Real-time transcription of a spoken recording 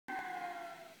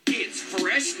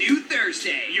Fresh New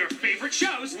Thursday. Your favorite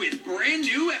shows With brand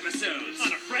new episodes. on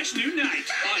a fresh new night.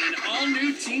 On an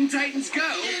all-new Teen Titans Go.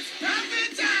 It's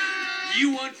puppet time!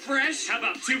 You want fresh? How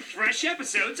about 2 fresh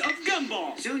episodes of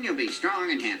Gumball? Soon you'll be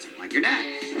strong and handsome like your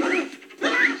dad.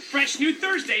 Fresh New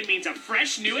Thursday means a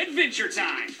fresh new adventure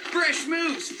time. Fresh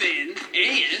moves, Finn.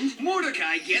 And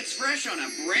Mordecai gets fresh on a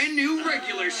brand new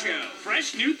regular show.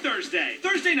 Fresh New Thursday.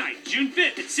 Thursday night, June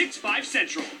 5th at 6/5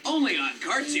 Central. Only on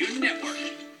Cartoon Network.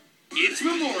 It's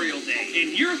Memorial Day.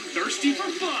 And you're thirsty for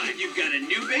fun. You've got a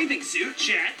new bathing suit,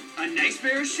 Check. a nice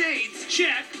pair of shades,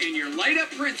 Check. and your light-up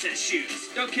princess shoes.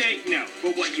 Okay, no.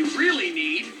 But what you really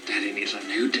need Daddy needs a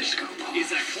new disco ball.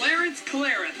 is a Clarence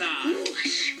Clarathon.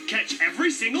 Catch every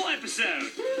single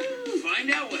episode. Find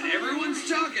out what everyone's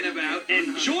talking about.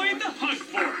 And join the Hug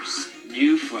Force.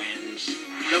 New friends.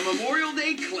 The Memorial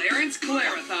Day Clarence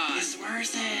Clarathon. It's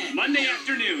worth it. Monday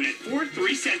afternoon at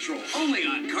 4/3 Central. Only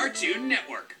on Cartoon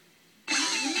Network.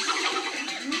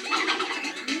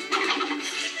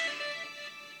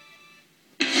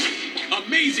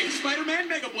 Amazing Spider-Man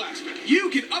Mega Blaster. You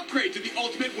can upgrade to the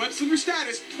ultimate web slinger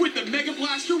status with the Mega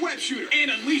Blaster Web Shooter and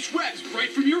unleash webs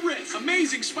right from your wrist.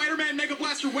 Amazing Spider-Man Mega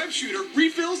Blaster Web Shooter,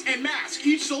 refills, and masks,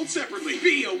 each sold separately.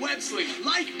 Be a web slinger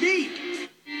like me.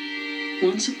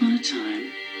 Once upon a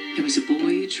time, there was a boy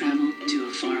who traveled to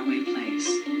a faraway place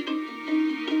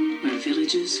where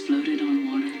villages floated on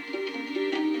water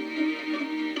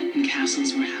and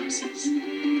castles were houses.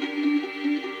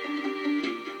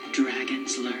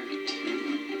 Dragons lurked,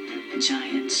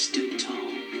 giants stood tall,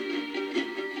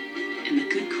 and the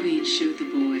good queen showed the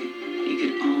boy it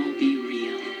could all be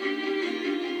real.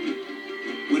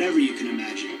 Whatever you can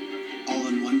imagine, all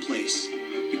in one place.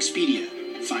 Expedia,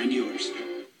 find yours.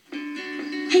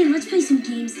 Hey, let's play some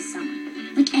games this summer,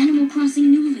 like Animal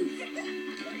Crossing New Loop.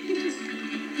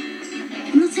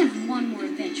 And let's have one more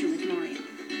adventure with Mario.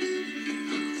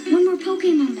 One more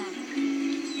Pokemon battle.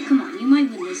 Come on, you might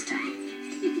win this time.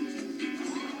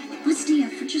 Let's stay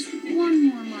up for just one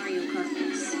more Mario Kart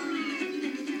race.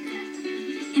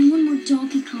 And one more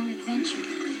Donkey Kong adventure.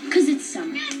 Cause it's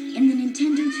summer, and the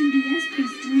Nintendo 2DS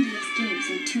plays 3DS games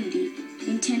in 2D.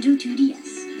 Nintendo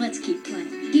 2DS. Let's keep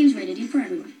playing. Games rated for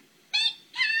everyone.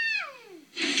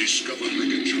 Discover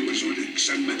Mega Charizard X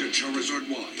and Mega Charizard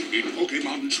Y in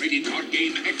Pokemon Trading Card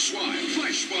Game XY.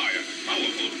 Flash Fire.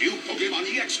 Powerful new Pokemon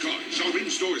EX cards are in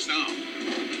stores now.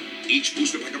 Each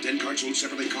booster pack of 10 cards sold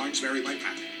separately. Cards vary by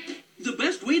pack. The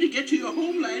best way to get to your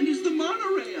homeland is the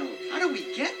monorail. How do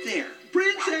we get there?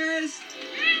 Princess!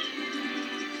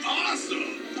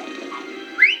 Awesome!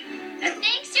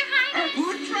 Thanks, Your Highness.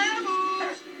 Good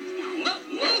travels!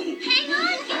 Whoa! Hang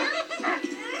on,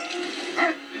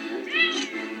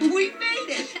 We made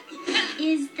it!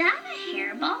 Is that a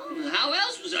hairball? How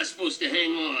else was I supposed to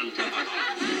hang on?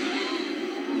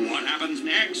 What happens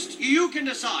next? You can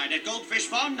decide at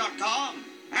goldfishfarm.com.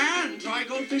 And try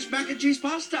Goldfish Mac and Cheese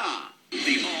Pasta.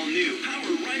 The all-new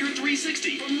Power Rider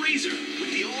 360 from Razor.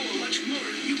 With the all-electric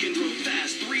motor, you can throw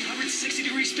fast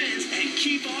 360-degree spins and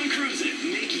keep on cruising.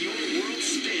 Make your world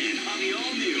spin on the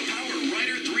all-new Power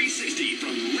Rider 360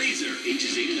 from Razor.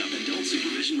 Ages 8 and up. Adult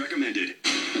supervision recommended.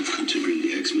 I've come to bring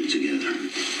the X-Men together.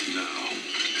 Now,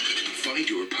 find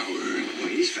your power. Well,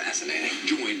 he's fascinating.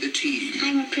 Join the team.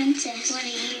 I'm a princess. What are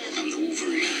you? I'm the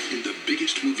Wolverine in the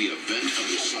biggest movie event of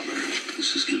the summer.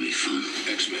 This is gonna be fun.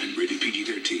 X-Men rated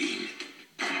PG-13.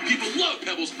 People love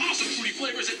Pebbles' awesome fruity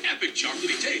flavors and epic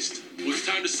chocolatey taste. Well, it's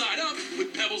time to sign up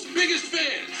with Pebbles' biggest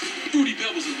fans. Fruity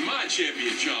Pebbles is my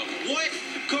champion chocolate. What?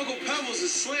 Cocoa Pebbles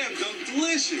is slam dunk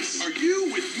delicious. Are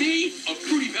you with me, a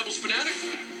Fruity Pebbles fanatic?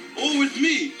 Or with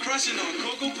me, crushing on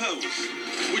Cocoa Pebbles.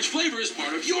 Which flavor is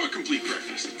part of your complete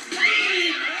breakfast?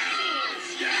 Fruity Pebbles!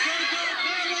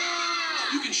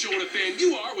 You can show what a fan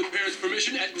you are with parents'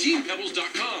 permission at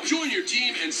TeamPebbles.com. Join your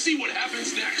team and see what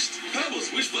happens next. Pebbles,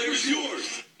 which flavor is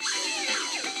yours?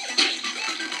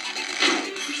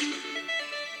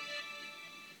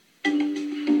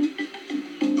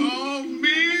 Oh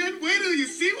man, wait till you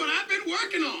see what I've been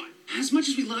working on. As much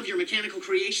as we love your mechanical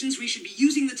creations, we should be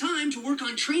using the time to work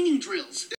on training drills.